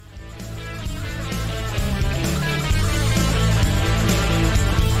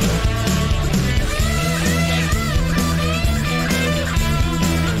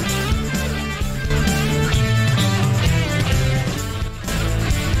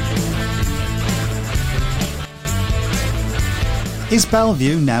Is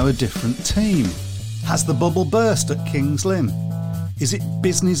Bellevue now a different team? Has the bubble burst at Kings Lynn? Is it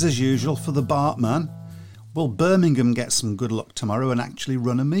business as usual for the Bartman? Will Birmingham get some good luck tomorrow and actually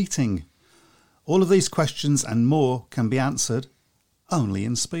run a meeting? All of these questions and more can be answered only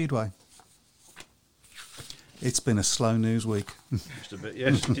in Speedway. It's been a slow news week. Just a bit,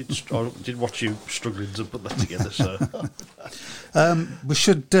 yes. I did watch you struggling to put that together. So we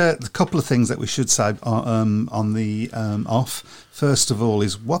should a couple of things that we should say on the off. First of all,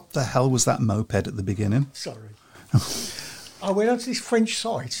 is what the hell was that moped at the beginning? Sorry, I went onto this French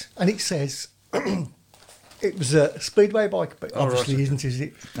site and it says it was a Speedway bike, but obviously right. isn't, is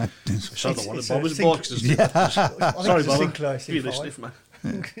it? it's not one of Bob's Sink- bikes. Sorry, Bob. Sinclair Give you a C5. sniff, man.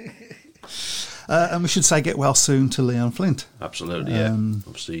 And we should say get well soon to Leon Flint. Absolutely, yeah.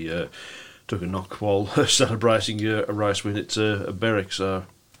 Obviously, took a knock while celebrating a race win at Berwick. So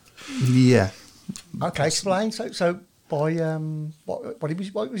Yeah. Okay, explain. So by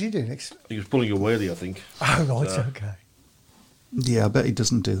what was he doing? he was pulling a wheelie, I think. Oh right, okay. Yeah, I bet he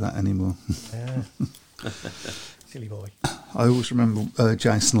doesn't do that anymore. Yeah. Silly boy. I always remember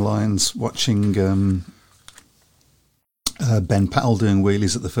Jason Lyons watching Ben Powell doing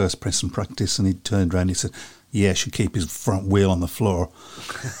wheelies at the first press and practice, and he turned around and he said, "Yeah, should keep his front wheel on the floor."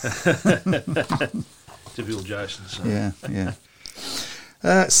 Typical Jason. So. Yeah.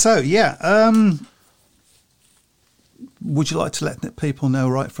 Would you like to let people know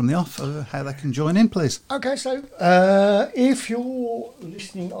right from the off how they can join in, please? Okay, so if you're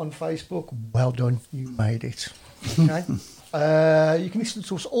listening on Facebook, well done, you made it. Okay, you can listen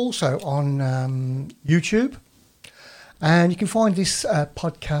to us also on YouTube, and you can find this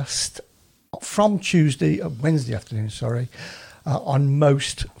podcast from Wednesday afternoon. On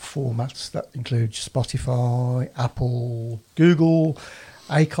most formats that include Spotify, Apple, Google,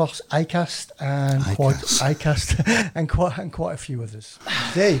 Acast, and quite a few others.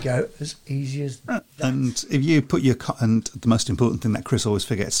 There you go, as easy as that. And if you put and the most important thing that Chris always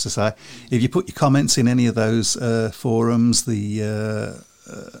forgets to say, if you put your comments in any of those forums, on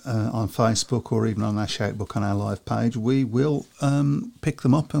Facebook or even on our Shoutbook on our live page, we will pick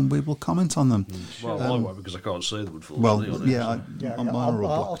them up and we will comment on them. Well, I won't because I can't see them. Unfortunately, mine are all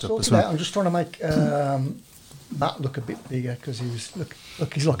blocked up I'll as well. I'm just trying to make Matt look a bit bigger because he's like a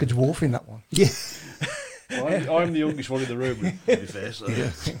dwarf in that one. Yeah. Well, I'm the youngest one in the room, to be fair. So.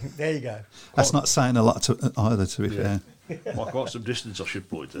 Yeah. There you go. That's not saying a lot either, to be fair. Well, quite some distance, I should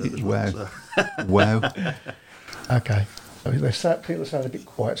point out. As Wow. well, so. Wow. Okay. So people sound a bit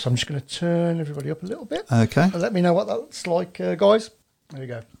quiet, so I'm just going to turn everybody up a little bit. Okay. Let me know what that's like, guys. There you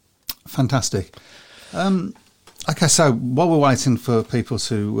go. Fantastic. Okay, so while we're waiting for people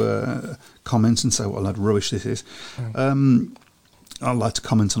to comment and say what a load of rubbish this is, I'd like to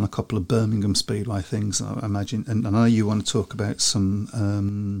comment on a couple of Birmingham Speedway things, I imagine. And I know you want to talk about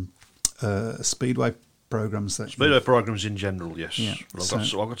some Speedway programs. Speedway programs in general, yes. Yeah, I've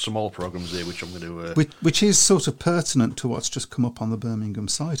got some old programs here which I'm going to... Which is sort of pertinent to what's just come up on the Birmingham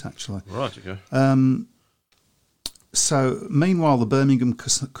site, actually. Right, okay. So, meanwhile, the Birmingham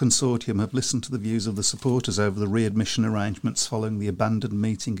Consortium have listened to the views of the supporters over the readmission arrangements following the abandoned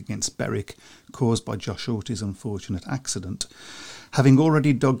meeting against Berwick caused by Josh Orty's unfortunate accident. Having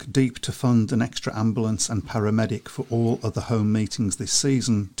already dug deep to fund an extra ambulance and paramedic for all of the home meetings this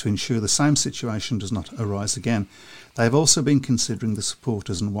season to ensure the same situation does not arise again, they have also been considering the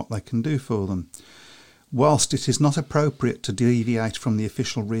supporters and what they can do for them. Whilst it is not appropriate to deviate from the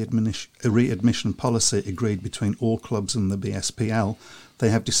official readmission policy agreed between all clubs and the BSPL,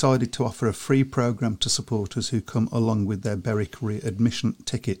 they have decided to offer a free programme to supporters who come along with their Berwick readmission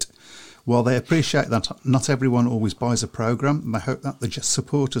ticket. While they appreciate that not everyone always buys a programme, they hope that the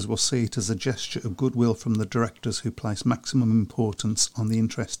supporters will see it as a gesture of goodwill from the directors who place maximum importance on the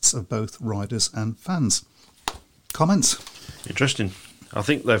interests of both riders and fans. Comments? Interesting. I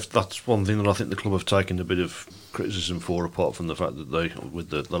think that's one thing that I think the club have taken a bit of criticism for, apart from the fact that they, with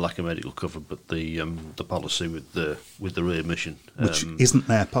the lack of medical cover, but the policy with the readmission, which isn't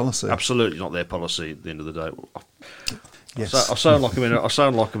their policy. Absolutely not their policy. At the end of the day, yes. I sound like I'm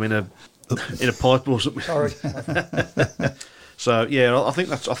in a pipe or something. Sorry. So yeah, I think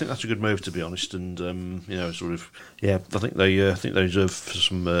that's a good move, to be honest, and I think they deserve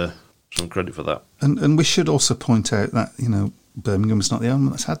some credit for that. And we should also point out that Birmingham's not the only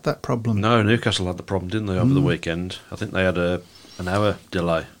one that's had that problem. No, Newcastle had the problem, didn't they, over the weekend? I think they had an hour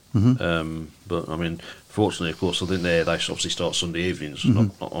delay. Mm-hmm. But I mean, fortunately, of course, I think they obviously start Sunday evenings,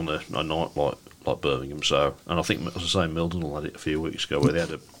 not on a night like Birmingham. So, and I think, as I say, Mildenhall had it a few weeks ago where they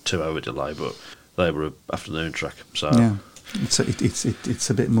had a 2-hour delay, but they were an afternoon track. So yeah, it's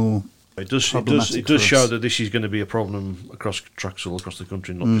a bit more It does problematic for show us. that this is going to be a problem across tracks all across the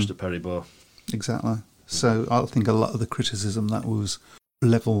country, not just at Perry Bar. Exactly. So I think a lot of the criticism that was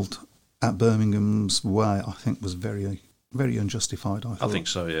levelled at Birmingham's way, I think, was very, very unjustified. I think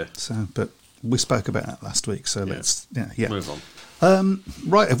so, yeah. So, but we spoke about that last week, so let's move on.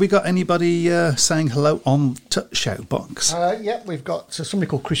 Right, have we got anybody saying hello on shout box? Yeah, we've got somebody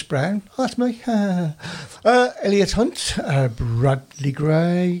called Chris Brown. Oh, that's me. Elliot Hunt, Bradley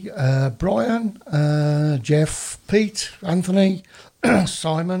Gray, Brian, Jeff, Pete, Anthony,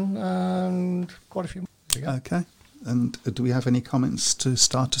 Simon, and quite a few more. There you go. Okay. And do we have any comments to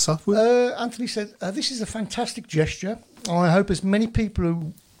start us off with? Anthony said, this is a fantastic gesture. I hope as many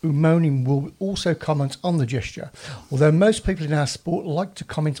people who moaning will also comment on the gesture, although most people in our sport like to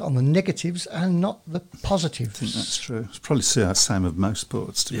comment on the negatives and not the positives. I think that's true. It's probably the same of most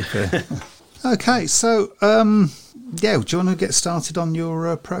sports, to be fair. Okay, so, do you want to get started on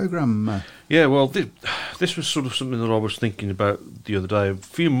your programme? Yeah, well, this was sort of something that I was thinking about the other day. A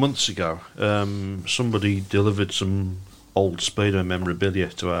few months ago, somebody delivered some old Speedway memorabilia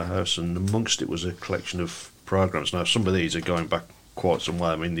to our house, and amongst it was a collection of programmes. Now, some of these are going back quite some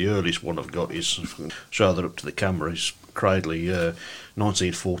way. I mean, the earliest one I've got is, show that up to the camera, is Cradley,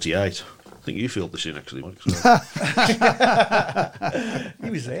 1948. I think you filled this in, actually, Mike. So. He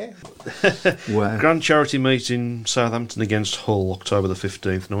was there. Wow. Grand Charity Meeting, Southampton against Hull, October the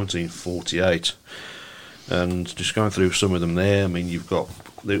 15th, 1948. And just going through some of them there, I mean, you've got...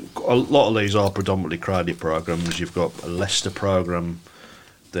 a lot of these are predominantly Cradley programmes. You've got a Leicester programme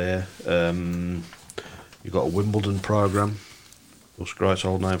there. You've got a Wimbledon programme. What's a great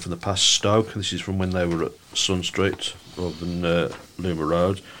old name from the past, Stoke. This is from when they were at Sun Street rather than Luma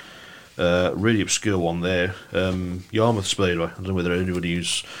Road. Really obscure one there. Yarmouth Speedway. I don't know whether anybody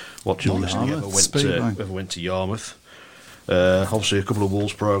who's watching or listening ever went to Yarmouth. Obviously a couple of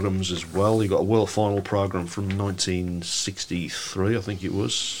Wolves programmes as well. You got a World Final programme from 1963, I think it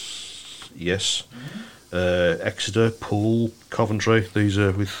was. Yes. Exeter, Poole, Coventry. These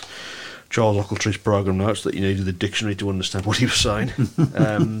are with Charles Ochiltree's programme notes that you needed the dictionary to understand what he was saying.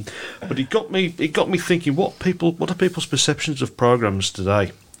 But it got me thinking, what are people's perceptions of programmes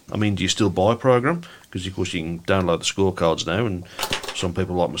today? I mean, do you still buy a programme? Because of course you can download the scorecards now, and some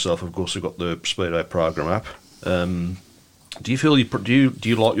people like myself, of course, have got the Speedway programme app. Do you feel do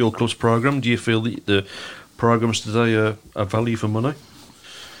you like your club's programme? Do you feel that the programmes today are value for money?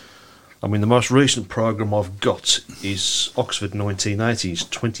 I mean, the most recent programme I've got is Oxford 1980s,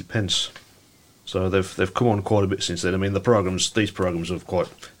 20 pence. So they've come on quite a bit since then. I mean, these programmes are quite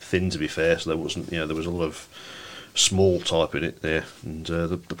thin, to be fair. So there was a lot of small type in it there, and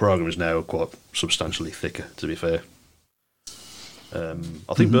the programme is now quite substantially thicker, to be fair.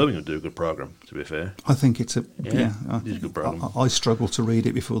 I think Birmingham do a good programme, to be fair. I think it's a it is a good programme. I struggle to read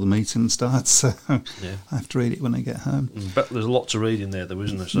it before the meeting starts, so I have to read it when I get home. But there's a lot to read in there, though,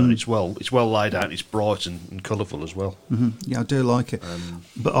 isn't there? So it's well laid out. It's bright and colourful as well. Yeah, I do like it.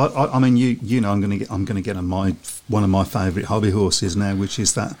 But I mean, you know, I'm going to get on one of my favourite hobby horses now, which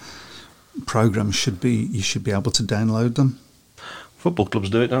is that programmes you should be able to download them. Football clubs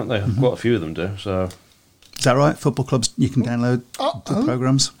do it, don't they? Quite a few of them do. So. Is that right? Football clubs, you can download the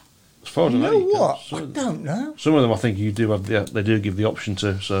programmes? As far as I know, what? I don't know. Some of them I think you do have they do give the option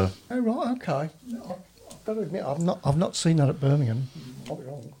to. So. Oh right, okay. I've got to admit, I've not seen that at Birmingham. I'll be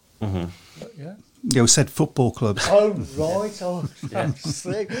wrong. Mm-hmm. But yeah. Yeah, we said football clubs. Oh right. Oh,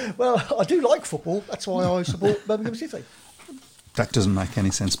 see. Well, I do like football. That's why I support Birmingham City. That doesn't make any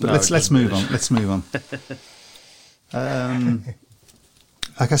sense. But No, let's move on. Let's move on.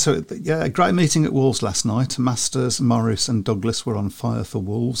 Okay, so a great meeting at Wolves last night. Masters, Morris and Douglas were on fire for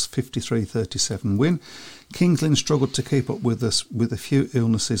Wolves, 53-37 win. Kings Lynn struggled to keep up with us with a few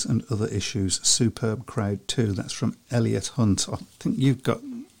illnesses and other issues. Superb crowd too. That's from Elliot Hunt. I think you've got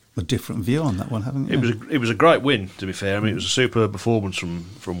a different view on that one, haven't you? It was a great win, to be fair. I mean, it was a superb performance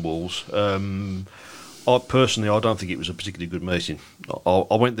from Wolves. I don't think it was a particularly good meeting.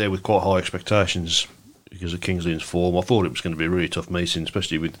 I went there with quite high expectations because of Kings Lynn's form. I thought it was going to be a really tough meeting,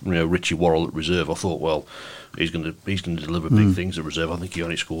 especially with Richie Worrell at reserve. I thought, well, he's going to deliver big things at reserve. I think he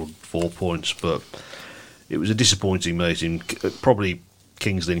only scored 4 points, but it was a disappointing meeting. Probably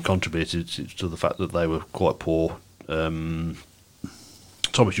Kings Lynn contributed to the fact that they were quite poor. Thomas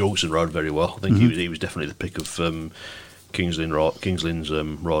Jorgensen rode very well. I think he was definitely the pick of Kings Lynn's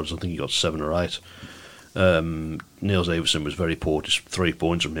riders. I think he got 7 or 8. Niels Everson was very poor, just 3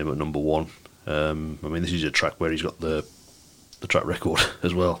 points from him at number 1. I mean, this is a track where he's got the track record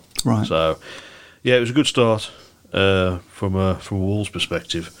as well. Right. So, yeah, it was a good start from a Wolves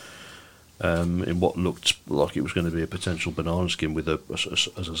perspective. in what looked like it was going to be a potential banana skin with,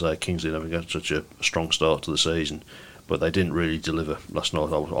 as I say, Kingsley having had such a strong start to the season. But they didn't really deliver last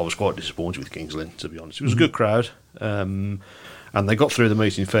night. I was quite disappointed with Kingsley, to be honest. It was a good crowd, and they got through the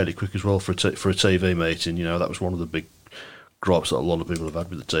meeting fairly quick as well for a TV meeting. You know, that was one of the big gripes that a lot of people have had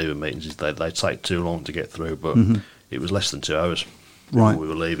with the TV meetings, is they take too long to get through. But it was less than 2 hours before we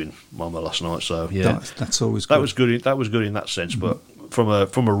were leaving Mama last night. So yeah, that's always good. That was good in that sense. But from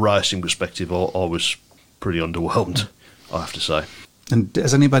a racing perspective, I was pretty underwhelmed, I have to say. And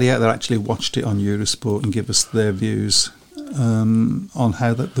has anybody out there actually watched it on Eurosport and give us their views on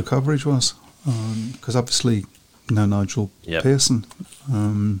how the coverage was? Because obviously, no Nigel Pearson.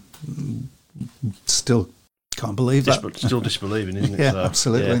 Still can't believe that. Still disbelieving, isn't it? Yeah, so,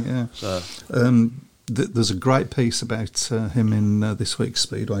 absolutely. Yeah. So. There's a great piece about him in this week's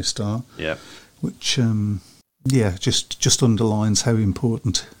Speedway Star. Yeah. Which, just underlines how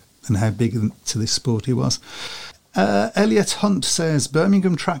important and how big to this sport he was. Elliot Hunt says,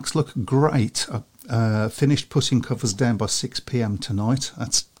 Birmingham tracks look great. Finished putting covers down by 6 p.m. tonight.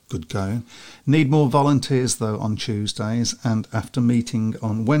 That's good going. Need more volunteers, though, on Tuesdays. And after meeting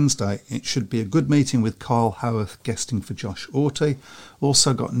on Wednesday, it should be a good meeting with Kyle Howarth guesting for Josh Orty.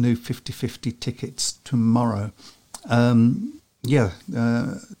 Also got new 50-50 tickets tomorrow.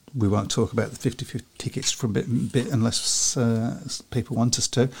 We won't talk about the 50-50 tickets for a bit unless people want us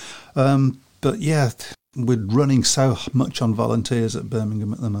to. But yeah, we're running so much on volunteers at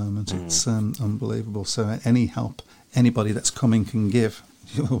Birmingham at the moment. It's unbelievable. So any help anybody that's coming can give,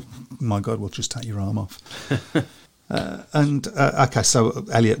 oh my God, we'll just take your arm off. Okay, so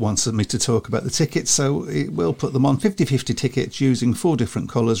Elliot wants me to talk about the tickets, so we'll put them on. 50-50 tickets using 4 different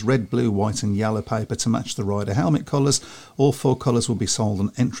colours, red, blue, white and yellow paper to match the rider helmet colours. All 4 colours will be sold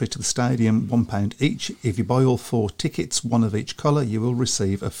on entry to the stadium, £1 each. If you buy all 4 tickets, one of each colour, you will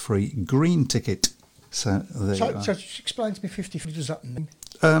receive a free green ticket. So there you are. So just explain to me 50-50, what does that mean?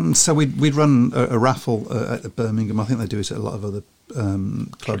 So we'd run a raffle at Birmingham. I think they do it at a lot of other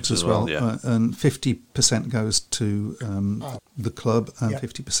clubs as well. Yeah. And 50% goes to the club and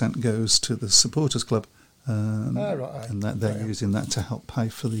 50% goes to the supporters club. And they're using that to help pay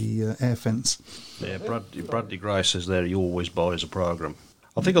for the air fence. Yeah, Bradley Gray says there he always buys a programme.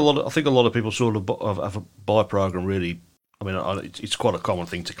 I think a lot of people sort of have a buy programme really. I mean, it's quite a common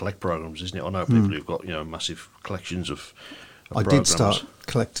thing to collect programmes, isn't it? I know people who've got massive collections of I programmes. did start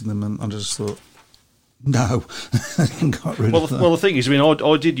collecting them, and I just thought, no, got rid of them. Well, the thing is, I mean,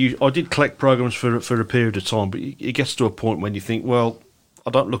 I did collect programmes for a period of time, but it gets to a point when you think, well,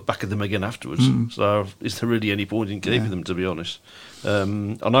 I don't look back at them again afterwards. So, is there really any point in keeping them? To be honest, I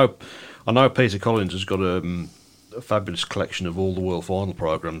know Peter Collins has got a fabulous collection of all the World Final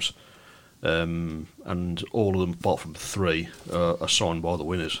programmes. And all of them, apart from 3, are signed by the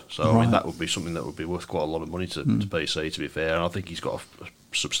winners. So I mean, that would be something that would be worth quite a lot of money to PC. To be fair, and I think he's got a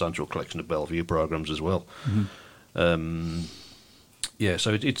substantial collection of Bellevue programs as well. So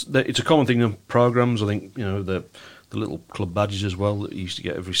it's a common thing in programs. I think the little club badges as well that you used to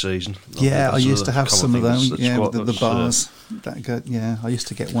get every season. I used to have some of them. With the bars. I used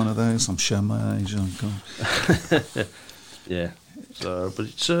to get one of those. I'm showing my age. Oh God. Yeah. So, but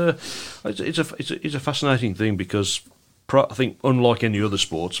it's a fascinating thing because I think unlike any other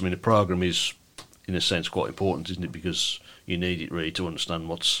sports, I mean, a program is in a sense quite important, isn't it? Because you need it really to understand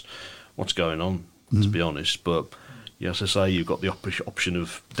what's going on. To be honest, but as I say, you've got the option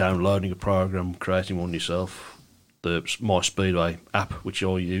of downloading a program, creating one yourself. The My Speedway app, which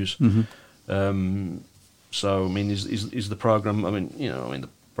I use. So I mean, is the program? I mean, the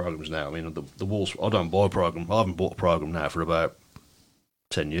programs now. I mean, the walls. I don't buy a program. I haven't bought a program now for about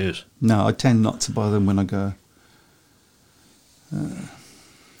 10 years. No, I tend not to buy them when I go.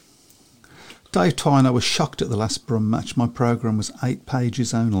 Dave Tyner was shocked at the last Brum match. My programme was 8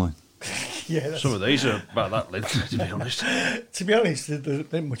 pages only. Some of these are about that length, to be honest. To be honest, there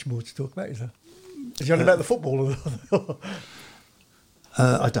ain't much more to talk about, is there? Is you on about the football?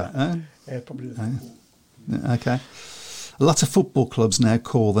 I don't know. Yeah, probably the football. Okay. A lot of football clubs now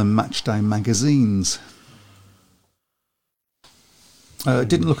call them matchday magazines. It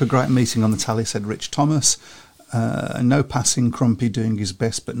didn't look a great meeting on the tally, said Rich Thomas. No passing, Crumpy doing his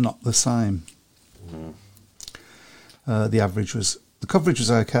best, but not the same. The coverage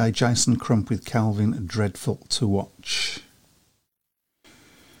was okay. Jason Crump with Calvin, dreadful to watch.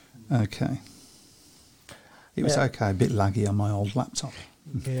 Okay. It was okay, a bit laggy on my old laptop.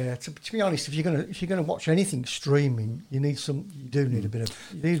 Yeah, to be honest, if you're gonna watch anything streaming, you do need a bit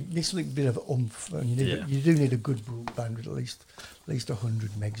of oomph, and you do need a good broadband with at least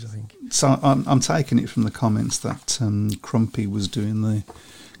 100 megs, I think. So I'm taking it from the comments that Crumpy was doing the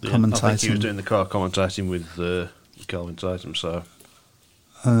commentating. I think he was doing the car commentating with Kelvin Tatum. So,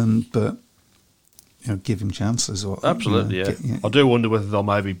 but give him chances. Or absolutely, I do wonder whether they'll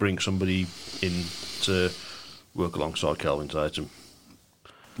maybe bring somebody in to work alongside Kelvin Tatum.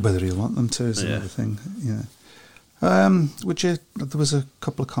 Whether he'll want them to is another thing. Yeah. There was a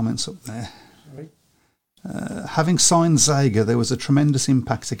couple of comments up there. Having signed Zager, there was a tremendous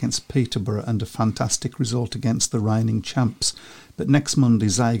impact against Peterborough and a fantastic result against the reigning champs. But next Monday,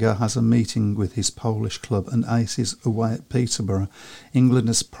 Zager has a meeting with his Polish club and aces away at Peterborough. England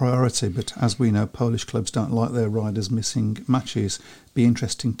is priority, but as we know, Polish clubs don't like their riders missing matches. Be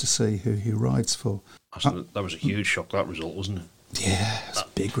interesting to see who he rides for. That was a huge shock, that result, wasn't it? Yeah, it's a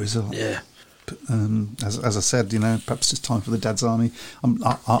big result. Yeah. As I said, perhaps it's time for the Dad's Army.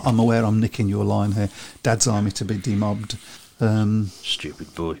 I'm aware I'm nicking your line here. Dad's Army to be demobbed.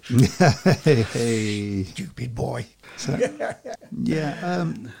 Stupid boy. Hey. Stupid boy. So,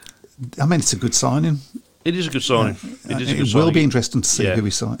 it's a good signing. It is a good signing. It will be interesting to see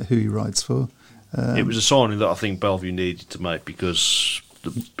who he rides for. It was a signing that I think Bellevue needed to make because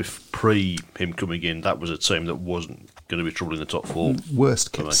pre him coming in, that was a team that wasn't going to be trouble in the top four.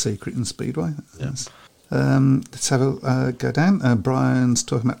 Worst kept secret in Speedway. Yes. Let's have a go down. Brian's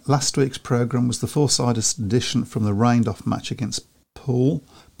talking about last week's programme was the four-sided edition from the rained-off match against Poole,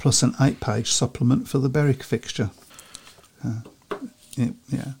 plus an 8-page supplement for the Berwick fixture.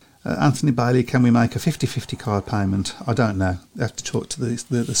 Anthony Bailey, can we make a 50-50 card payment? I don't know. I have to talk to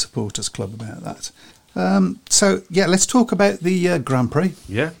the supporters club about that. Let's talk about the Grand Prix.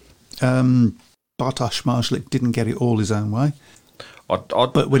 Yeah. Bartosz Marszalik didn't get it all his own way,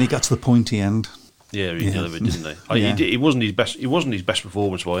 but when he got to the pointy end, he delivered, didn't he? It wasn't his best. It wasn't his best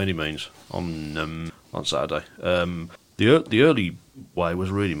performance by any means on Saturday. The early way was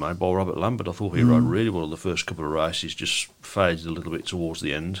really made by Robert Lambert. I thought he rode really well the first couple of races, just faded a little bit towards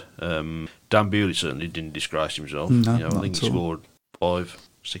the end. Dan Bewley certainly didn't disgrace himself. No, I think he scored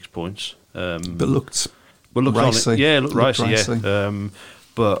 5-6 points. But looked racy. Looked racy. racy. Yeah.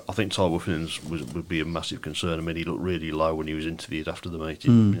 But I think Ty Wuffins would be a massive concern. I mean, he looked really low when he was interviewed after the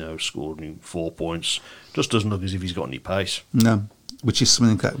meeting. Scored 4 points. Just doesn't look as if he's got any pace. No, which is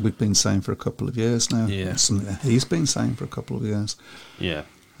something that we've been saying for a couple of years now. Yeah. Something that he's been saying for a couple of years. Yeah.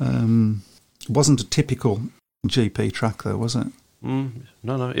 It wasn't a typical GP track, though, was it? No.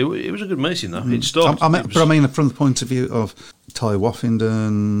 It was a good meeting, though. It started. From the point of view of Ty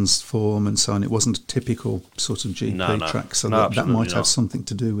Woffington's form and so on, it wasn't a typical sort of GP track, so that might have something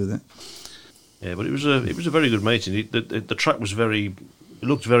to do with it. Yeah, but it was a very good meeting. The track was it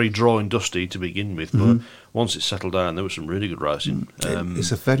looked very dry and dusty to begin with, but once it settled down, there was some really good racing.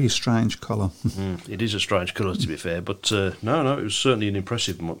 It's a very strange colour. It is a strange colour, to be fair, but it was certainly an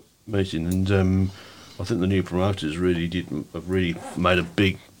impressive meeting, and I think the new promoters really have made a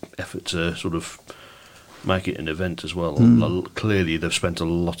big effort to sort of make it an event as well. Clearly, they've spent a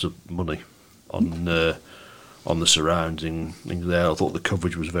lot of money on the surrounding things there. I thought the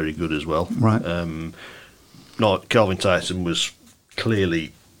coverage was very good as well. Right. Kelvin Tatum was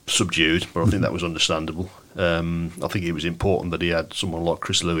clearly subdued, but I think that was understandable. I think it was important that he had someone like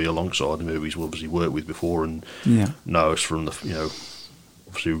Chris Louis alongside him, who he's obviously worked with before and knows from the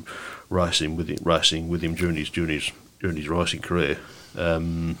obviously racing with him during his racing career.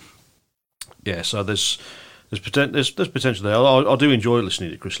 So there's potential there. I do enjoy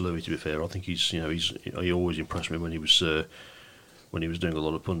listening to Chris Louis. To be fair, I think he always impressed me when he was doing a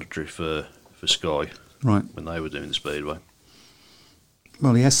lot of punditry for Sky, right, when they were doing the Speedway.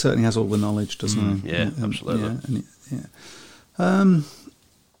 Well, he certainly has all the knowledge, doesn't he? Yeah, absolutely. Can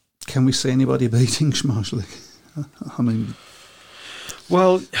we see anybody beating Schmarshlik? I mean,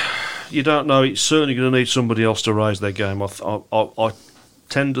 well, you don't know. It's certainly going to need somebody else to raise their game. I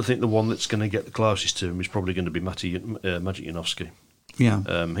tend to think the one that's going to get the closest to him is probably going to be Magic Janowski. Yeah.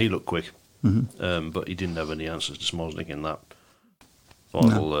 He looked quick, but he didn't have any answers to Smosnik in that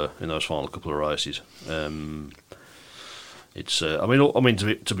in those final couple of races. To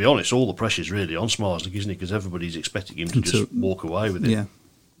be honest, all the pressure's really on Smosnik, isn't it? Because everybody's expecting him to just walk away with it. Yeah.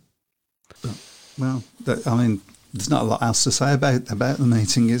 But, there's not a lot else to say about the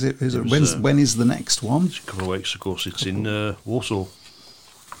meeting, is it? When is the next one? It's a couple of weeks, of course. It's in Warsaw,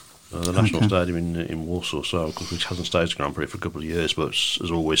 the National Stadium in Warsaw. So, of course, which hasn't staged Grand Prix for a couple of years, but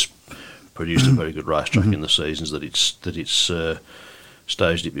has always produced a very good racetrack in the seasons that it's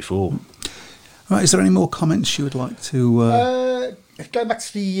staged it before. Right, is there any more comments you would like to... Going back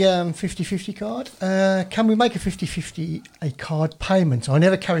to the 50-50 card, can we make a 50-50 a card payment? I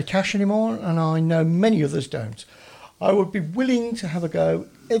never carry cash anymore, and I know many others don't. I would be willing to have a go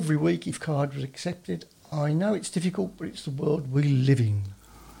every week if card was accepted. I know it's difficult, but it's the world we live in.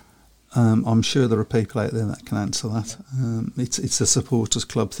 I'm sure there are people out there that can answer that. It's a supporters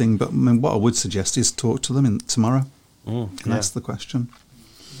club thing, but I mean, what I would suggest is talk to them tomorrow and ask the question.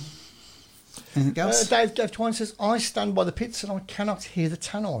 Anything else? Dave Twine says, I stand by the pits and I cannot hear the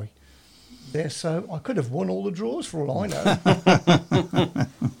tannoy there, so I could have won all the draws for all I know.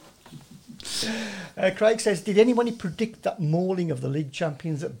 Craig says, did anybody predict that mauling of the league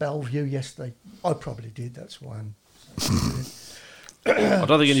champions at Bellevue yesterday? I probably did, that's why I'm saying I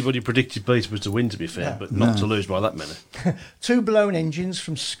don't think anybody predicted Peterborough to win, to be fair, but not to lose by that many. 2 blown engines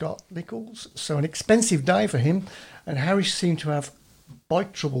from Scott Nichols, so an expensive day for him, and Harris seemed to have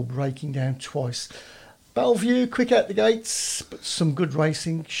bike trouble breaking down twice. Bellevue, quick out the gates, but some good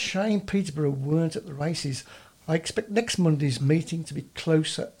racing. Shame Peterborough weren't at the races. I expect next Monday's meeting to be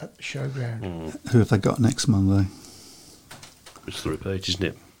closer at the showground. Who have they got next Monday? It's the repeat, isn't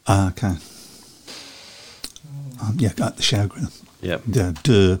it? Okay. Yeah, at the showground. Yeah.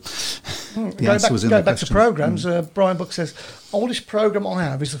 Duh. The answer was in the Go back to question. programmes. Brian Buck says, oldest programme I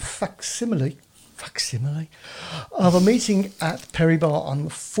have is a facsimile of a meeting at Perry Bar on the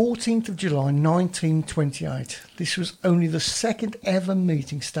 14th of July 1928. This was only the second ever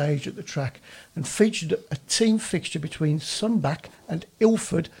meeting staged at the track and featured a team fixture between Sunback and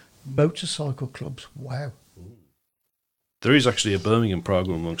Ilford motorcycle clubs. Wow. There is actually a Birmingham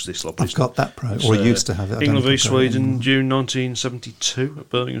programme amongst this lot. I've got that or I used to have it. I England don't v think I've got it Sweden, anymore. June 1972 at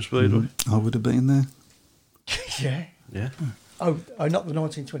Birmingham Speedway. I would have been there. Yeah. Yeah. Oh, not the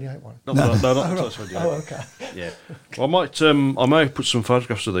 1928 one. No, not Oh, the right. 28. Oh, okay. Yeah. Well, I may put some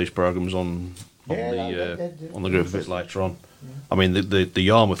photographs of these programmes on Yeah, the group a bit later on. I mean, the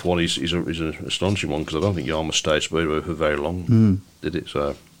Yarmouth one is an astonishing one because I don't think Yarmouth stayed Speedway for very long, did it?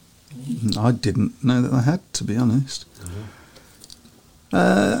 So I didn't know that they had, to be honest.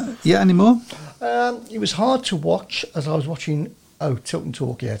 Any more? It was hard to watch as I was watching. Tilton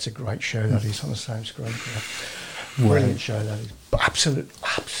Talk. Yeah, it's a great show. That is on the same screen. Yeah. Brilliant show. That is absolutely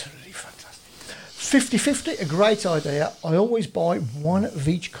fantastic. 50-50, a great idea. I always buy one of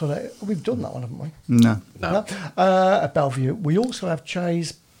each colour. We've done that one, haven't we? No. At Bellevue, we also have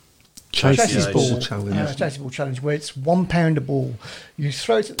Chase's Ball Challenge. Chase's Ball Challenge, where it's £1 a ball. You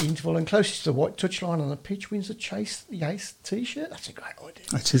throw it at the interval, and closest to the white touchline on the pitch wins the Ace T-shirt. That's a great idea.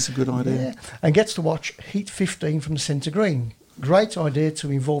 That is a good idea. Yeah, and gets to watch Heat 15 from the centre green. Great idea to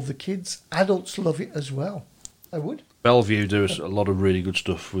involve the kids. Adults love it as well. They would. Bellevue do a lot of really good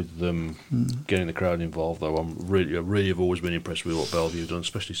stuff with getting the crowd involved. Though I really have always been impressed with what Bellevue have done,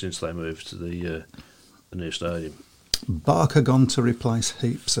 especially since they moved to the new stadium. Barker gone to replace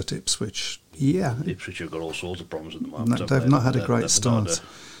Heaps at Ipswich. Yeah. Ipswich have got all sorts of problems at the moment. They've not had a great start.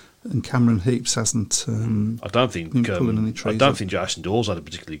 And Cameron Heaps hasn't I don't think been pulling any trees I don't up. think Jason Dawes had a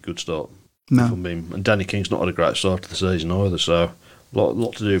particularly good start. No. And Danny King's not had a great start to the season either. So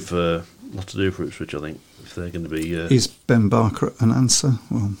lot to do for Ipswich, I think, if they're going to be. Is Ben Barker an answer?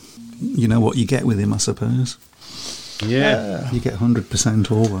 Well, you know what you get with him, I suppose. Yeah. You get 100%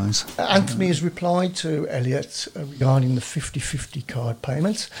 always. Anthony has replied to Elliot regarding the 50-50 card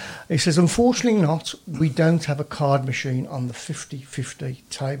payments. He says, unfortunately not. We don't have a card machine on the 50-50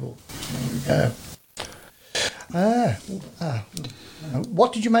 table.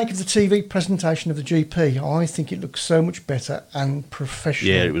 What did you make of the TV presentation of the GP? I think it looks so much better and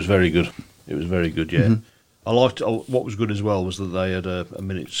professional. Yeah, it was very good. Yeah. Mm-hmm. I liked. What was good as well was that they had a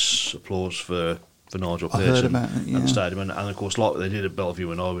minute's applause for Nigel I Pearson heard about it, at the stadium, and of course, like they did at Bellevue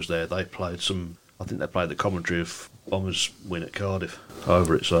when I was there, they played some. I think they played the commentary of Bombers' win at Cardiff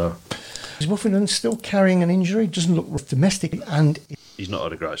over it. So is Wuffenden still carrying an injury? Doesn't look rough domestically, and he's not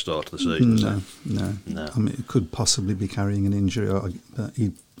had a great start to the season. No. I mean, it could possibly be carrying an injury, but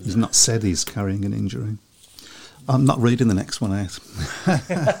he's not said he's carrying an injury. I'm not reading the next one out.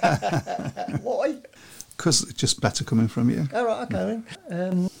 Why? Because it's just better coming from you. All right, okay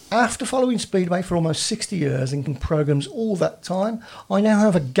then. After following Speedway for almost 60 years and programmes all that time, I now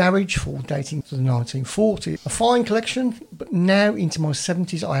have a garage full dating to the 1940s. A fine collection, but now into my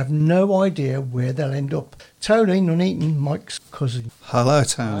 70s, I have no idea where they'll end up. Tony Nuneaton, Mike's cousin. Hello,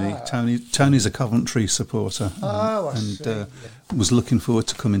 Tony. Tony's a Coventry supporter. I and see. Was looking forward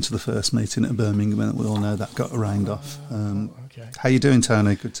to coming to the first meeting at Birmingham, and we all know that got rained off. Okay. How you doing,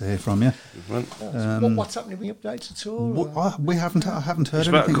 Tony? Good to hear from you. What's happening with the updates at all? I haven't heard It's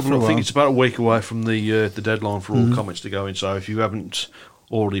about anything for a I while. think it's about a week away from the deadline for all comments to go in. So if you haven't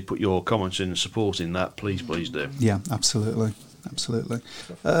already put your comments in supporting that, please do. Yeah, absolutely.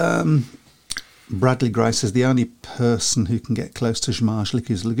 Bradley Gray says the only person who can get close to Zmarzlik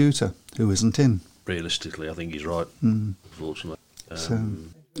is Laguta, who isn't in. Realistically, I think he's right. Unfortunately.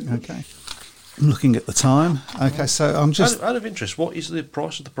 Okay. I'm looking at the time. Okay, so I'm just... Out of interest, what is the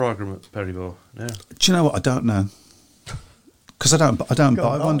price of the programme at Perryville now? Do you know what? I don't know. Because I don't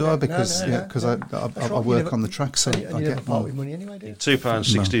buy one, do I? No, Because I work on the track, so and I you get never part one. with money anyway, do you?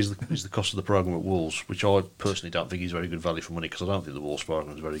 £2.60 is the cost of the programme at Wolves, which I personally don't think is very good value for money because I don't think the Wolves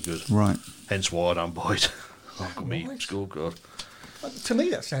programme is very good. Right. Hence why I don't buy it. I've got me Right. scorecard. To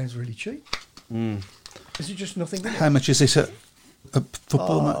me, that sounds really cheap. Is it just nothing in it? How much is it a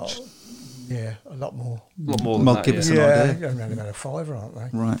football match? Yeah, a lot more. A lot more than Well, that, give yeah. us an Yeah, idea. they're around about a fiver, aren't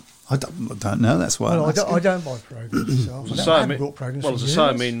they? Right. I don't know. That's why Well, I'm I don't buy programs myself. As I I haven't say, bought programs well, for as I say,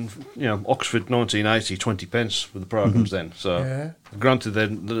 I years. mean, Oxford 1980, 20 pence for the programmes then. So, Yeah. granted,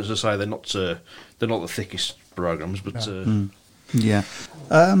 as I say, they're not the thickest programmes, but Yeah.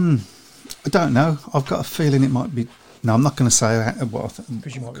 I don't know. I've got a feeling it might be... No, I'm not going to say what I think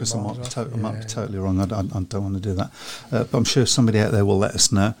 'Cause you might be because I miles might, off. I might be Yeah. totally wrong. I don't want to do that. But I'm sure somebody out there will let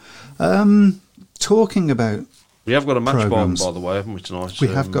us know. Talking about... we have got a match Programmes. by the way, haven't we, tonight? We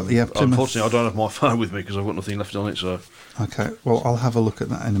have got, yeah, Plymouth. Unfortunately, I don't have my phone with me because I've got nothing left on it, so... Okay, well, I'll have a look at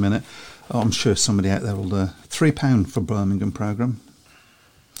that in a minute. I'm sure somebody out there will do. £3 for Birmingham programme.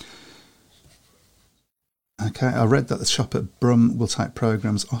 Okay, I read that the shop at Brum will take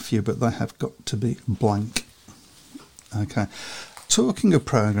programmes off you, but they have got to be blank. Okay, talking of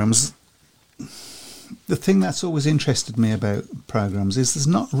programmes, the thing that's always interested me about programmes is there's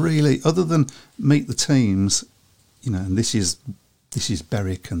not really, other than meet the teams, and this is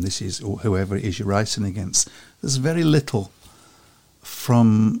Berwick and this is or whoever it is you're racing against, there's very little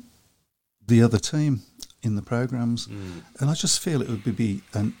from the other team in the programmes. And I just feel it would be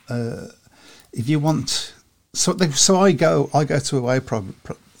if you want... So I go to away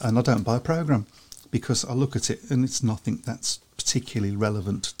and I don't buy a programme because I look at it and it's nothing that's particularly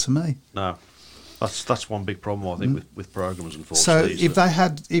relevant to me. No. That's one big problem, I think, with programmes, So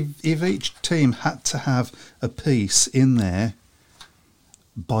unfortunately. if each team had to have a piece in there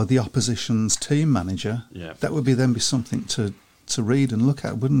by the opposition's team manager, that would then be something to read and look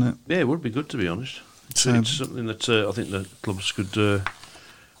at, wouldn't it? Yeah, it would be good, to be honest. It's something that I think the clubs could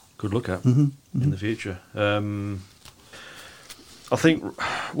look at in the future. I think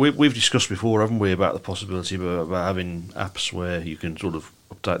we've discussed before, haven't we, about the possibility of about having apps where you can sort of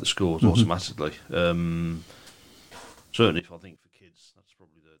update the scores automatically. Certainly, I think for kids, that's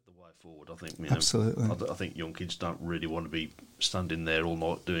probably the way forward. I think Absolutely. I think young kids don't really want to be standing there all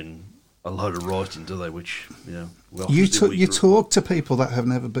night doing a load of writing, do they? Which you talk to people that have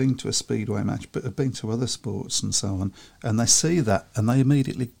never been to a speedway match but have been to other sports and so on, and they see that and they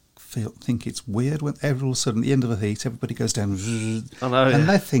immediately think it's weird when all of a sudden at the end of a heat everybody goes down and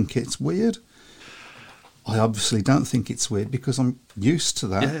they think it's weird. I obviously don't think it's weird because I'm used to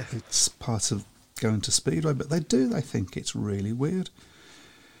that. Yeah. It's part of going to speedway, but they think it's really weird.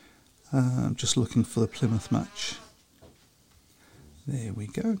 I'm just looking for the Plymouth match. There we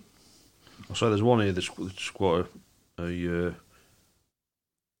go. So there's one here that's quite a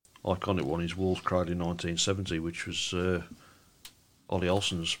iconic one. Is Wolves Crowd in 1970, which was Ollie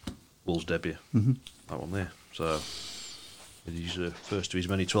Olsen's Wolves debut. That one there. So it is first of his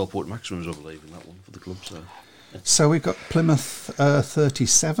many 12-point maximums, I believe, in that one for the club. So we've got Plymouth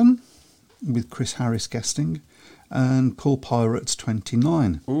 37 with Chris Harris guesting, and Paul Pirates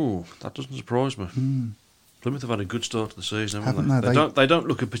 29. Oh, that doesn't surprise me. Plymouth have had a good start to the season, haven't they? They don't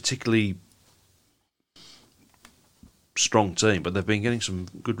look a particularly strong team, but they've been getting some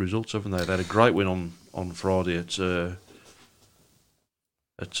good results, haven't they? They had a great win on Friday at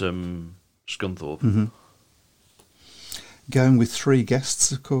Scunthorpe. Going with 3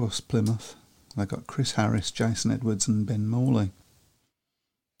 guests, of course, Plymouth. They got Chris Harris, Jason Edwards and Ben Morley.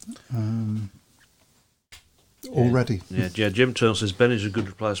 Already. Yeah, Jim Turner says Ben is a good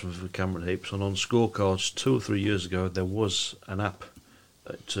replacement for Cameron Heaps, and on scorecards 2 or 3 years ago there was an app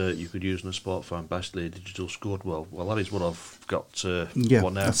that you could use on a smartphone, basically a digital scored. Well, that is what I've got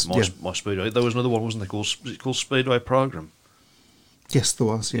one now for my Speedway. There was another one, wasn't there, was it called Speedway Programme? Yes, there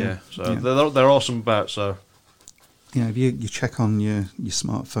was, yeah. So there are some about, so... Yeah, if you check on your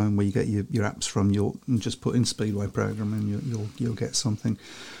smartphone where you get your apps from, you'll just put in Speedway Programme and you'll get something.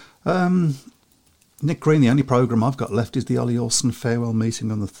 Nick Green, the only programme I've got left is the Ollie Olsen farewell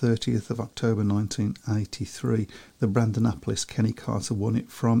meeting on the 30th of October 1983. The Brandonapolis Kenny Carter won it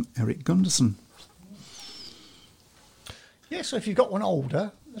from Eric Gunderson. Yeah, so if you've got one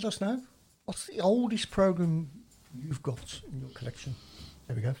older, let us know. What's the oldest programme you've got in your collection?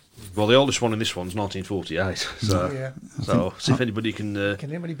 There we go. Well, the oldest one in this one's 1948. So see if anybody can.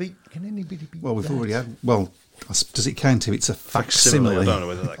 Can anybody beat? Well, we've that? already had. Well, does it count if it's a facsimile? I don't know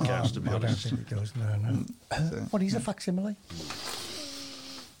whether that counts. To be honest, I don't think it does. No. What is a facsimile?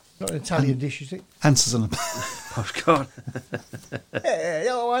 Not an Italian dish, is it? Answers on a... Oh, God. Hey,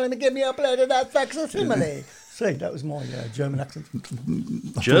 you want to give me a plate of that facsimile? See, that was my German accent.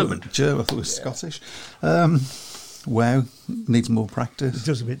 German? I thought it was Scottish. Wow, needs more practice. It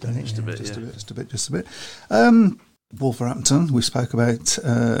does a bit, doesn't it? Just a bit, Just a bit. Wolverhampton, we spoke about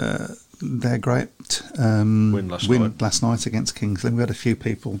their great win last night against Kingsley. We had a few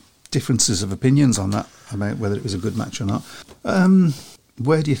people, differences of opinions on that, about whether it was a good match or not.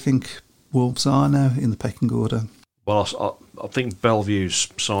 Where do you think Wolves are now in the pecking order? Well, I think Bellevue's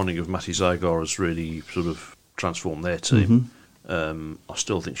signing of Matty Zagar has really sort of transformed their team. I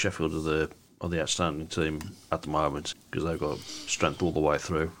still think Sheffield are the outstanding team at the moment because they've got strength all the way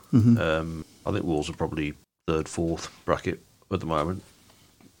through. I think Wolves are probably third, fourth bracket at the moment.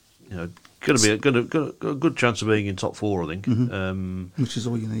 You know, going to be a good chance of being in top four, I think. Which is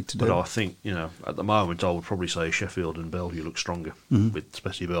all you need to do. But I think, you know, at the moment, I would probably say Sheffield and Bellevue look stronger, with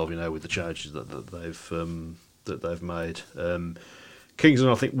especially Bellevue now with the changes that they've made. Kingston,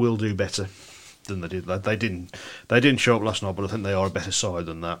 I think, will do better than they did. They didn't show up last night, but I think they are a better side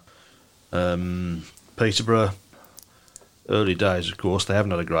than that. Peterborough, early days, of course, they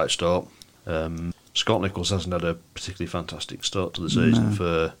haven't had a great start. Scott Nichols hasn't had a particularly fantastic start to the season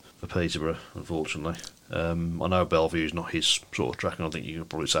for Peterborough, unfortunately. I know Bellevue's not his sort of track, and I think you could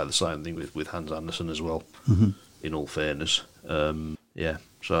probably say the same thing with Hans Andersen as well, in all fairness.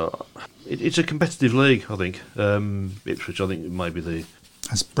 So it's a competitive league, I think. Ipswich, I think, maybe the...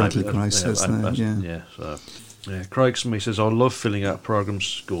 As Bradley Gray says there, Craig Smith says, I love filling out programme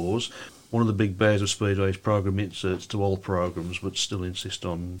scores. One of the big bears of Speedway is programme inserts to all programmes, but still insist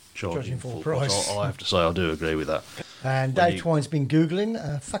on charging full price. I have to say, I do agree with that. And Dave Twine's been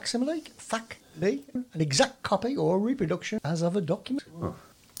Googling facsimile, an exact copy or reproduction as of a document. Oh.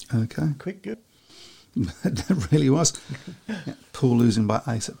 Okay. Quick Google. That really was. Poole losing by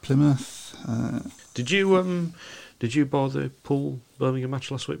 8 at Plymouth. Did you buy the Poole Birmingham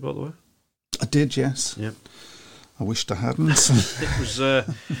match last week, by the way? I did, yes. Yeah. I wished I hadn't. It was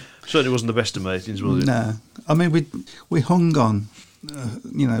certainly wasn't the best of meetings, was it? No. I mean, we hung on.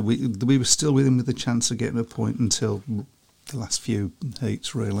 We were still with him with the chance of getting a point until the last few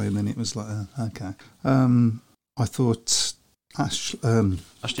heats, really, and then it was like, okay. I thought Ash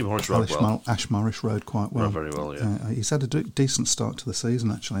Morris rode quite well. Very well, yeah. He's had a decent start to the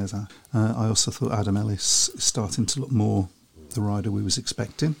season, actually. I also thought Adam Ellis is starting to look more the rider we was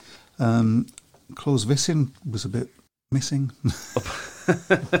expecting. Klaus Vissin was a bit missing.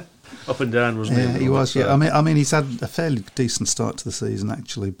 Up and down, wasn't he? Yeah, he was. Yeah, I mean, he's had a fairly decent start to the season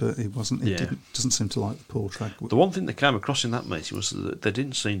actually, but he wasn't. He doesn't seem to like the Poole track. The one thing that came across in that meeting was that there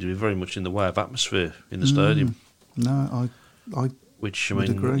didn't seem to be very much in the way of atmosphere in the stadium. No, I which I would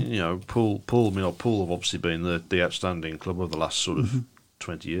mean, agree. You know, Poole have obviously been the outstanding club of the last sort of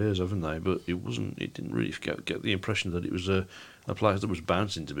 20 years, haven't they? But it wasn't. It didn't really get the impression that it was a place that was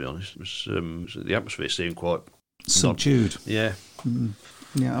bouncing. To be honest, it was the atmosphere seemed quite subdued. Yeah.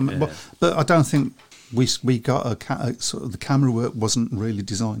 Yeah, but I don't think we got a sort of the camera work wasn't really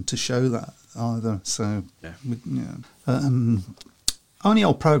designed to show that either. So only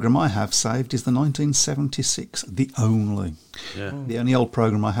old programme I have saved is the 1976. The only old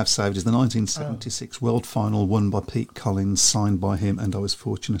programme I have saved is the 1976 World Final won by Pete Collins, signed by him, and I was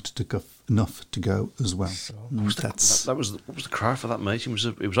fortunate enough to go as well. So what was the crowd for that meeting?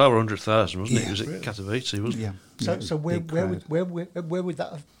 It was over 100,000, wasn't it? It was at Katowice, wasn't it? Yeah. So where would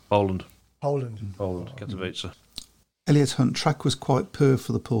that have? Poland, Mm. Katowice. Elliot Hunt, track was quite poor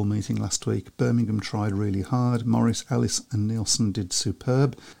for the Poole meeting last week. Birmingham tried really hard. Morris, Ellis and Nielsen did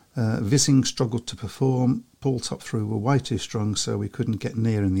superb. Vissing struggled to perform. Poole top through were way too strong, so we couldn't get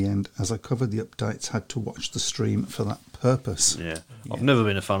near in the end. As I covered the updates, had to watch the stream for that purpose. Yeah. I've never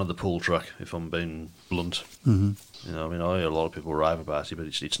been a fan of the Poole track, if I'm being blunt. You know, I mean, I hear a lot of people rave about it, but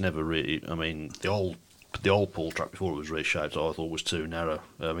it's never really. I mean, the old Poole track before it was reshaped, I thought was too narrow.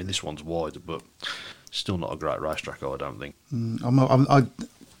 I mean, this one's wider, but still not a great racetrack, I don't think.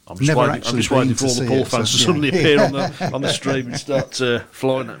 I'm just waiting for all the Poole fans to suddenly appear on the stream and start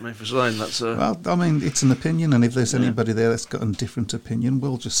flying at me for saying that. Well, I mean, it's an opinion, and if there's anybody there that's got a different opinion,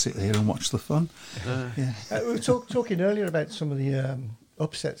 we'll just sit here and watch the fun. We were talking earlier about some of the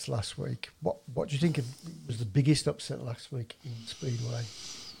upsets last week. What do you think was the biggest upset last week in Speedway?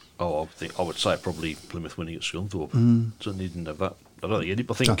 I would say probably Plymouth winning at Scunthorpe. Certainly didn't have that I don't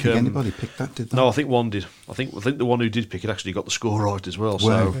think anybody picked that, did they? No, I think one did. I think the one who did pick it actually got the score right as well. Wow.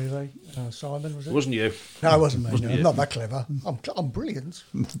 So Really? Simon, was it? it wasn't you. No, it wasn't me. Wasn't No, I'm you? not that clever. I'm brilliant.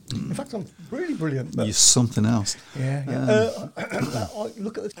 In fact, I'm really brilliant. But You're something else. yeah.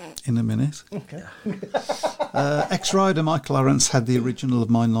 Look at the... In a minute. Okay. Ex-rider Mike Lawrence had the original of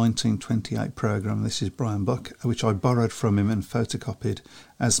my 1928 programme, This is Brian Buck, which I borrowed from him and photocopied.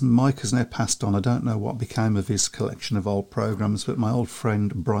 As Mike has now passed on, I don't know what became of his collection of old programmes, but my old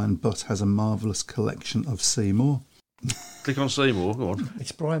friend Brian Butt has a marvellous collection of Seymour. Click on Seymour. Go on.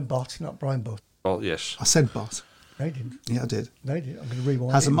 It's Brian Bott, not Brian Butt. Oh yes. I said Butt. No, he didn't. Yeah, I did. No, he didn't. I'm going to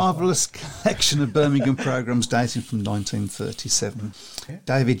rewind. Has a it. marvellous collection of Birmingham programmes dating from 1937. Yeah.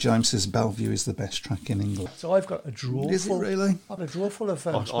 David James says Bellevue is the best track in England. So I've got a drawer. Is it full. really? I've got a drawer full of.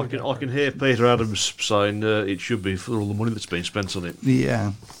 I can hear Peter Adams saying it should be for all the money that's been spent on it.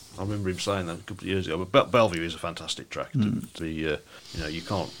 Yeah. I remember him saying that a couple of years ago. But Bellevue is a fantastic track. To be, you you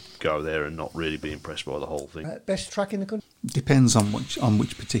can't go there and not really be impressed by the whole thing. Best track in the country. Depends on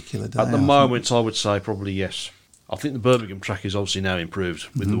which particular day. At the I think. moment, I would say probably yes. I think the Birmingham track is obviously now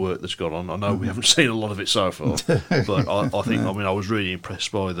improved with the work that's gone on. I know we haven't seen a lot of it so far, but I think I was really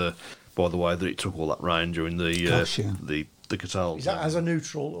impressed by the way that it took all that rain during the the Catals. Is that as a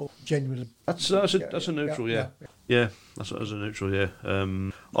neutral or genuinely? That's a neutral, yeah. That's as a neutral, yeah.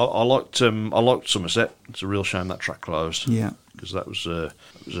 I liked Somerset. It's a real shame that track closed. Yeah. Because that was a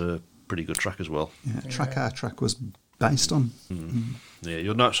pretty good track as well. Yeah, track our track was based on. Yeah,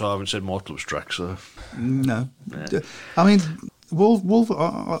 you'll notice I haven't said my club's track, so No. Yeah. I mean, Wolf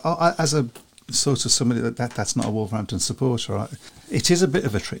as a sort of somebody that's not a Wolverhampton supporter, right? It is a bit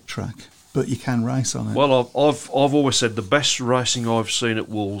of a trick track, but you can race on it. Well, I've always said the best racing I've seen at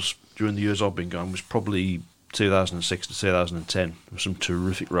Wolves during the years I've been going was probably 2006 to 2010. There was some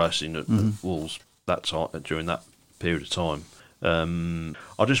terrific racing at Wolves that time during that period of time.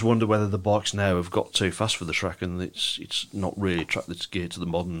 I just wonder whether the bikes now have got too fast for the track, and it's not really a track that's geared to the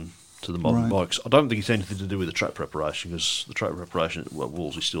modern Right. bikes. I don't think it's anything to do with the track preparation, because the track preparation at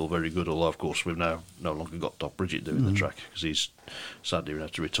Wolves is still very good. Although, of course, we've now no longer got Doc Bridget doing the track, because he's sadly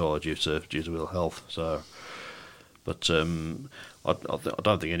had to retire due to ill health. So, but I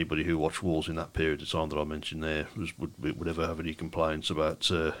don't think anybody who watched Wolves in that period of time that I mentioned there would ever have any complaints about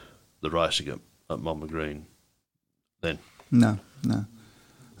the racing at Monmouth Green then. No.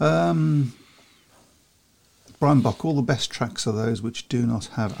 Brian Buck, all the best tracks are those which do not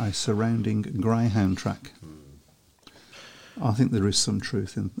have a surrounding greyhound track. I think there is some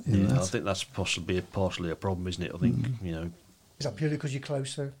truth in that. I think that's partially a problem, isn't it? I think Is that purely because you're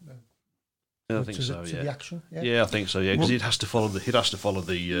closer? I think so. To the action. Yeah, I think so. Yeah, because it has to follow the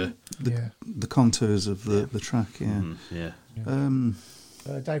the contours of the track. Yeah.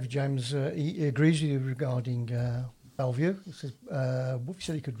 David James he agrees with you regarding Bellevue. He says Wolfie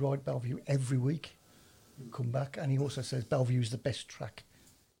said he could ride Bellevue every week. He'll come back, and he also says Bellevue is the best track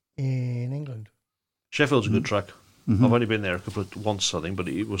in England. Sheffield's a good track. I've only been there once, I think, but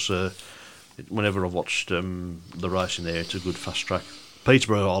it was whenever I've watched the racing there, it's a good fast track.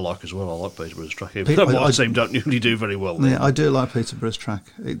 Peterborough I like as well. I like Peterborough's track. My team don't usually do very well there. Yeah, I do like Peterborough's track.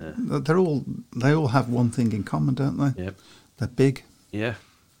 They all have one thing in common, don't they? Yep. They're big. Yeah.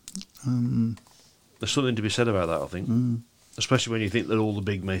 There's something to be said about that, I think. Especially when you think that all the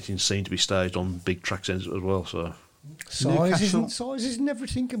big meetings seem to be staged on big track ends as well. So size isn't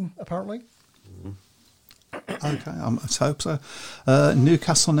everything, apparently. Okay, let's hope so.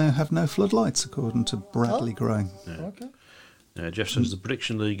 Newcastle now have no floodlights, according to Bradley Gray. Yeah. Okay. Jeff says the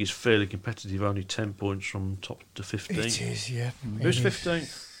Prediction League is fairly competitive, only 10 points from top to 15. It is, yeah. Who's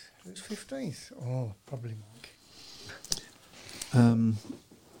 15th? Who's 15th? Oh, probably Mike.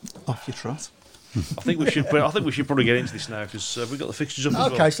 Off your trot. I think we should probably get into this now, because we've got the fixtures up as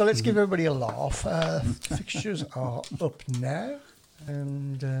well. Okay, so let's give everybody a laugh. Fixtures are up now,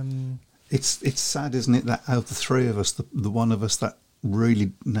 and It's sad, isn't it, that out of the three of us, the one of us that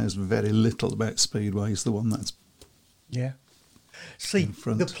really knows very little about Speedway is the one that's See,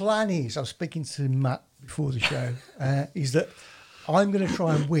 the plan is, I was speaking to Matt before the show, is that I'm going to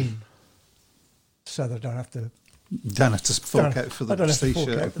try and win, so that I don't have to fork out for the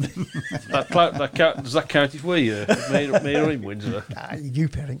T-shirt. Does that count if me or him wins? You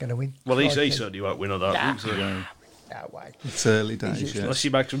pair ain't going to win. Well, he certainly won't win on that. So. No way. It's early days, yeah. Unless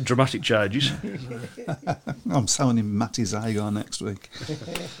you make some dramatic changes. I'm selling him Matty Zagar next week.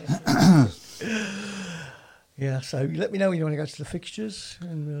 Yeah, so let me know when you want to go to the fixtures,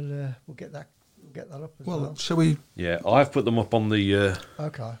 and we'll get that up as well. Shall we? Yeah, I've put them up on the.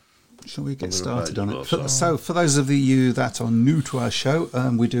 Okay. Shall we get started on it? So, for those of you that are new to our show,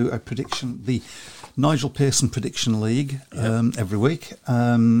 we do a prediction. The Nigel Pearson Prediction League every week.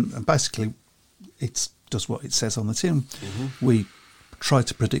 And basically, it does what it says on the tin. Mm-hmm. We try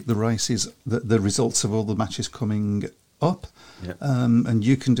to predict the races, the results of all the matches coming up. Yep. And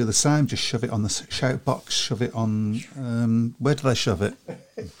you can do the same. Just shove it on the shout box, shove it on... where do they shove it?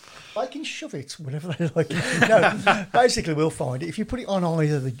 They can shove it wherever they like. No, basically, we'll find it. If you put it on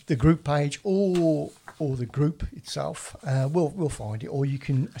either the group page or the group itself, we'll find it. Or you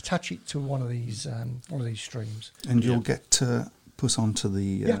can attach it to one of these streams. And you'll get put onto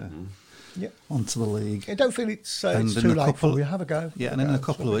the... onto the league. Yeah, don't feel it's And too in a late couple- for you. Have a go. Yeah, Have and a in a go.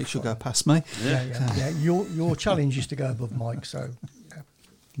 couple of weeks you'll go past me. Yeah. Your challenge is to go above Mike, so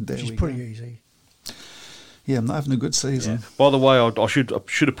There which is we pretty go. easy. Yeah, I'm not having a good season. Yeah. By the way, I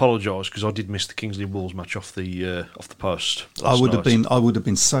should apologise because I did miss the Kingsley Wolves match off the post. I would have night.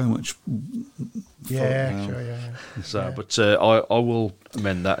 been so much. Yeah, now. sure, yeah. So, Yeah. but I will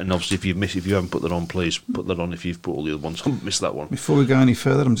amend that, and obviously if you haven't put that on, please put that on. If you've put all the other ones, I haven't missed that one. Before we go any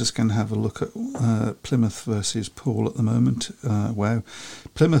further, I'm just going to have a look at Plymouth versus Poole at the moment. Wow,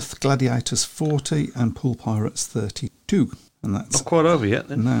 Plymouth Gladiators 40 and Poole Pirates 32, and that's Not quite over yet,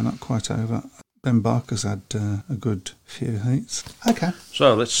 then. no, not quite over. Ben Barker's had a good few heats. Okay,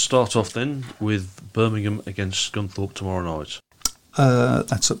 So let's start off then with Birmingham against Scunthorpe tomorrow night.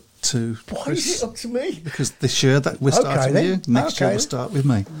 that's up to Why Chris, is it up to me? because this year that we're Okay, starting then. with you. Next year Okay. we'll start with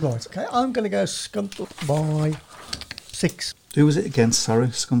me. Right, okay. I'm going to go Scunthorpe by 6. Who was it against? Sorry,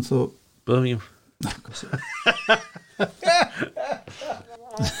 Scunthorpe. Birmingham. No, of course it-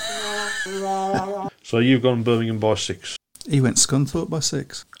 So you've gone Birmingham by 6. He went Scunthorpe by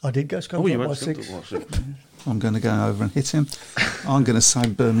 6. I did go Oh, you Scunthorpe by went 6. Scunthorpe by 6. I'm going to go over and hit him. I'm going to say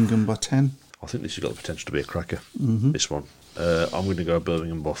Birmingham by 10. I think this has got the potential to be a cracker. Mm-hmm. This one. I'm going to go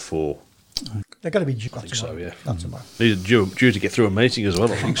Birmingham by 4. They're going to be due. I think so, yeah. Not tomorrow. Due to get through a meeting as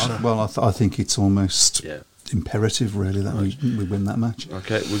well, I think so. Well, I think it's almost Yeah. imperative, really, that we win that match.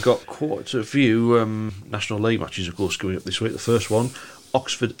 Okay, we've got quite a few National League matches, of course, coming up this week. The first one,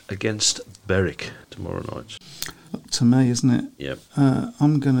 Oxford against Berwick tomorrow night. Up to me, isn't it? Yep.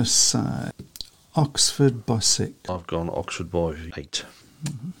 I'm going to say Oxford by 6. I've gone Oxford by 8.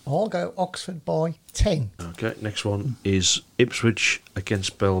 I'll go Oxford by 10. Okay, next one is Ipswich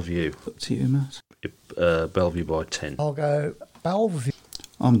against Bellevue. Up to you, Matt. Bellevue by 10. I'll go Bellevue.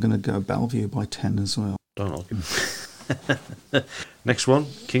 I'm going to go Bellevue by 10 as well. Don't like it. Next one,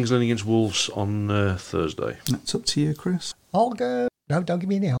 Kings Lynn against Wolves on Thursday. That's up to you, Chris. I'll go... No, don't give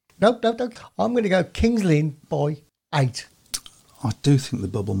me any help. No. I'm going to go Kings Lynn by 8. I do think the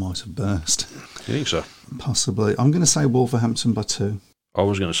bubble might have burst. You think so? Possibly. I'm going to say Wolverhampton by 2. I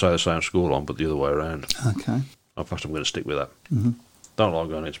was going to say the same scoreline, but the other way around. Okay. In fact, I'm going to stick with that. Mm-hmm. Don't like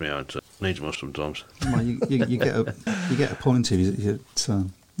going into my own. Needs must sometimes. Well, you get a point if you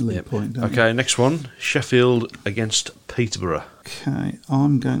lead Yep. point, don't you? Okay, next one, Sheffield against Peterborough. Okay,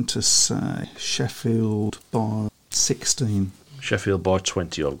 I'm going to say Sheffield by 16. Sheffield by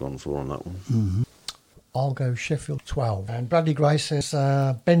 20 I've gone for on that one. Mm-hmm. I'll go Sheffield 12. And Bradley Gray says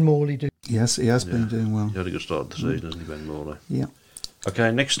Ben Morley do. Yes, he has been doing well. He had a good start to the season, hasn't he, Ben Morley? Yeah.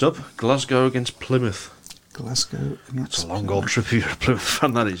 Okay, next up, Glasgow against Plymouth. Glasgow against It's a long old trip if you're a Plymouth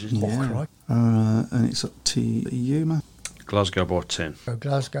fan, that is, isn't it? Yeah. Right. And it's up to you, Matt. Glasgow by 10. Go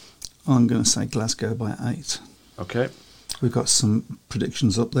Glasgow. I'm going to say Glasgow by 8. Okay, We've got some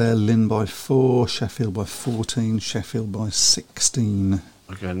predictions up there. Lynn by 4, Sheffield by 14, Sheffield by 16.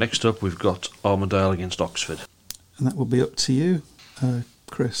 okay. Next up, we've got Armadale against Oxford. And that will be up to you,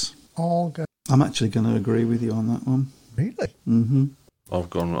 Chris. I'll go. I'm actually going to agree with you on that one. Really? Mm-hmm. I've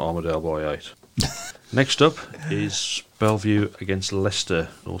gone Armadale by 8. Next up is Bellevue against Leicester,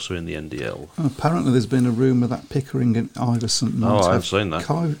 also in the NDL. Apparently there's been a rumour that Pickering and Iverson No, might I haven't have seen that.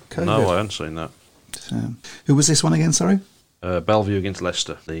 COVID. No, I haven't seen that. Who was this one again, sorry? Bellevue against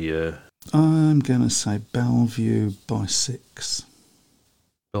Leicester. The I'm going to say Bellevue by 6.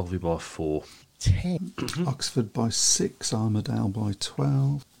 Bellevue by 4. 10. Oxford by 6, Armadale by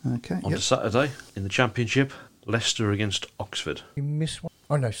 12. Okay, On to Saturday in the Championship, Leicester against Oxford. You missed one.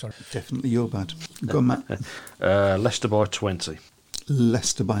 Oh, no, sorry. definitely you're bad. Go on, Matt. Leicester by 20.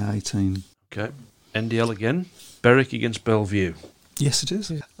 Leicester by 18. Okay. NDL again. Berwick against Bellevue. Yes, it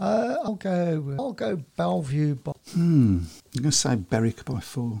is. I'll go Bellevue by... I'm going to say Berwick by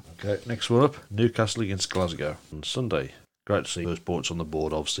 4. Okay. Next one up, Newcastle against Glasgow on Sunday. Great to see those points on the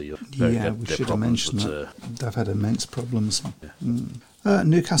board, obviously. Yeah, we should have mentioned that. They've had immense problems. Yeah.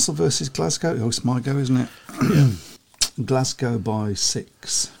 Newcastle versus Glasgow. Oh, it's my go, isn't it? Glasgow by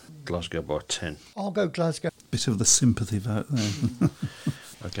 6. Glasgow by 10. I'll go Glasgow. Bit of the sympathy vote there.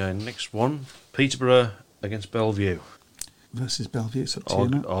 Okay, next one, Peterborough against Bellevue. versus Bellevue. It's up to you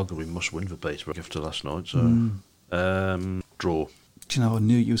now. Arguably must win for Peterborough after last night. So draw. Do you know, I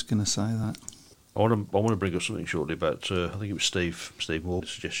knew you was going to say that. I want to bring up something shortly about. I think it was Steve Ward's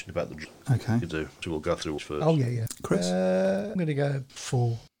suggestion about the draw. Okay. You do. So we'll go through it first. Oh, yeah. Chris? I'm going to go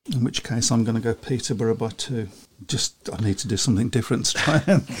 4. In which case, I'm going to go Peterborough by 2. I need to do something different to try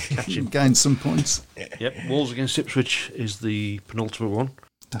and gain some points. Yep. Wolves against Ipswich is the penultimate one.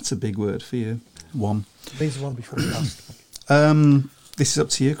 That's a big word for you. 1. These are one before the last. This is up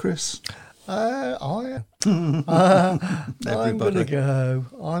to you, Chris. I'm going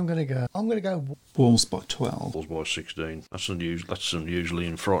to go. Wolves by 12. Wolves by 16. That's unusually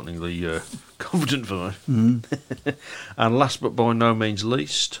and frighteningly confident for me. And last but by no means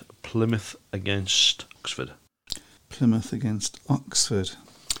least, Plymouth against Oxford. Plymouth against Oxford.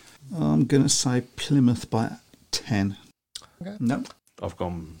 I'm going to say Plymouth by 10. Okay. No. I've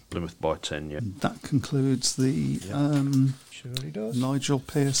gone Plymouth by 10, yeah. That concludes the Surely does. Nigel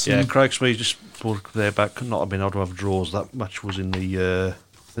Pearson. Yeah, Craig Smith just brought their back, could not have been able to have draws. That match was in the, I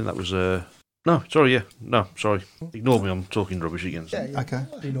think that was, no, sorry. Ignore me, I'm talking rubbish again. Yeah, Okay.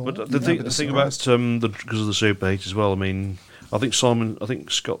 But the thing about, because of the Super 8 as well, I mean, I think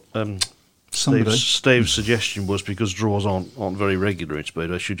Scott, Steve's suggestion was because draws aren't very regular in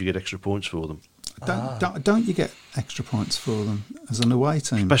Speedway, should you get extra points for them? Don't you get extra points for them as an away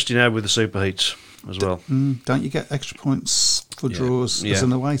team? Especially now with the Super Heats as well. Don't you get extra points for draws as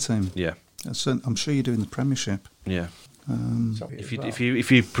an away team? Yeah. I'm sure you do in the Premiership. Yeah.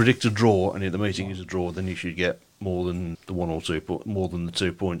 If you predict a draw and the meeting is a draw, then you should get more than the 1 or 2 more than the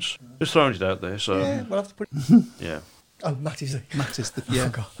 2 points. Just throwing it out there. So yeah, we'll have to put. Yeah. Oh, Matt is the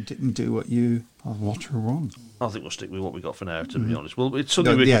yeah. Didn't do what you are wrong. I think we'll stick with what we got for now, to be honest. Well, it's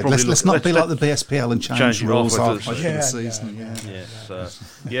something we can probably let's not be like the BSPL and change rules halfway through the season.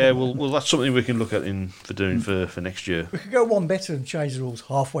 Well, that's something we can look at for next year. We could go one better and change the rules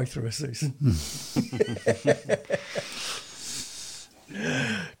halfway through a season.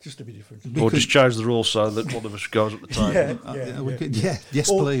 Just to be different. Or just change the rules so that one of us goes at the time. Yes,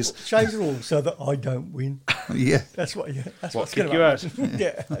 or please. Change the rules so that I don't win. Yeah. That's what's kick going you to out?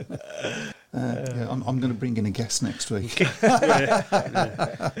 I'm going to bring in a guest next week. Kick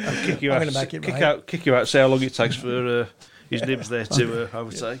you out. Kick you out. See how long it takes for his nibs there to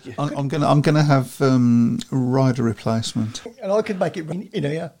overtake you. I'm going to have rider replacement. And I could make it in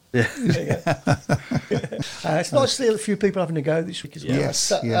here. Yeah. It's nice to see a few people having a go this week as well.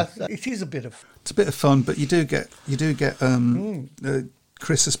 Yes, it is a bit of. It's a bit of fun, but you do get.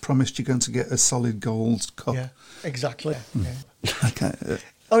 Chris has promised you're going to get a solid gold cup. Yeah, exactly. Yeah. Okay.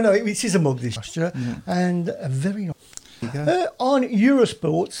 Oh no, it is a mug this year, and a very nice. On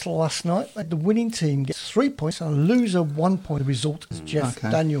Eurosports last night, the winning team gets 3 points and a loser 1 point. The result is Jeff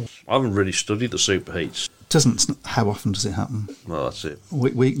Daniels. I haven't really studied the Super Heats. How often does it happen? Well, that's it.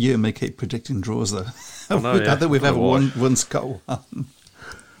 You and me keep predicting draws, though. I know, I don't think we've ever once got one.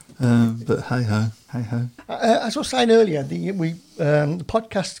 But hey ho. As I was saying earlier, the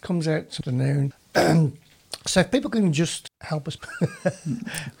podcast comes out this afternoon. So if people can just help us,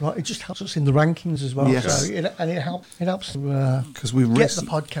 right? It just helps us in the rankings as well. Yes. So it helps because we get the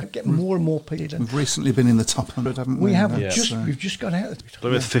podcast, get more and more people. We've recently been in the top 100, haven't we? We have. We've just got out.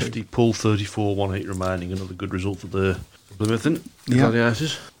 Plymouth 50, Pool 34, 1 heat remaining. Another good result for the Plymouth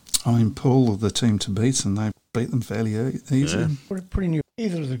Gladiators. I mean, Pool are the team to beat, and they beat them fairly easy. Yeah. Pretty new.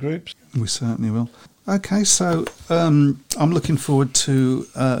 Either of the groups. We certainly will. Okay, so I'm looking forward to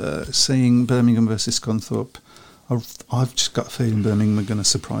seeing Birmingham versus Scunthorpe. I've just got a feeling Birmingham are going to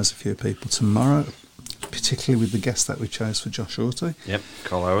surprise a few people tomorrow, particularly with the guest that we chose for Josh Orty. Yep,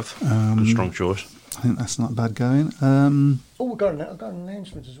 Carl Howarth. Good strong choice. I think that's not bad going. We've got an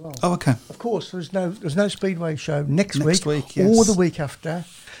announcement as well. Oh, okay. Of course, there's no Speedway show next week yes. or the week after.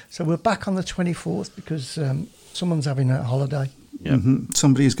 So we're back on the 24th because someone's having a holiday. Yep. Mm-hmm.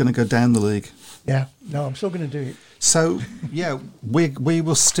 Somebody's going to go down the league. Yeah, no, I'm still going to do it. So, we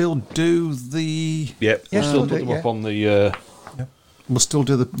will still do the... Yep, still put them up on the... We'll still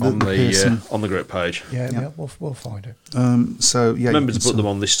do the on the group page. Yeah, we'll find it. Remember to put them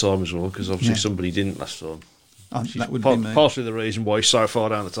on this time as well, because obviously somebody didn't last time. That would be me. Partially the reason why he's so far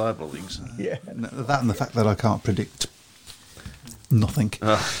down the table, I think. So. Yeah. That and the fact that I can't predict nothing.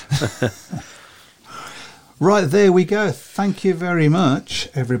 Right, there we go. Thank you very much,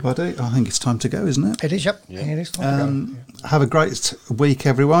 everybody. I think it's time to go, isn't it? It is, yep. Yeah. It is time to go. Have a great week,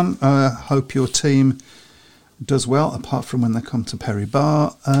 everyone. Hope your team does well, apart from when they come to Perry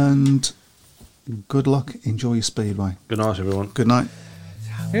Bar. And good luck. Enjoy your Speedway. Good night, everyone. Good night.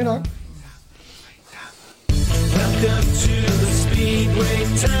 Good night. Welcome to the Speedway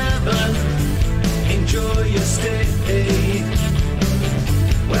Tavern. enjoy your stay.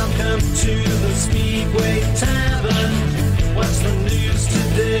 Welcome to the Speedway Tavern. What's the news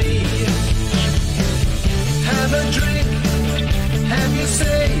today?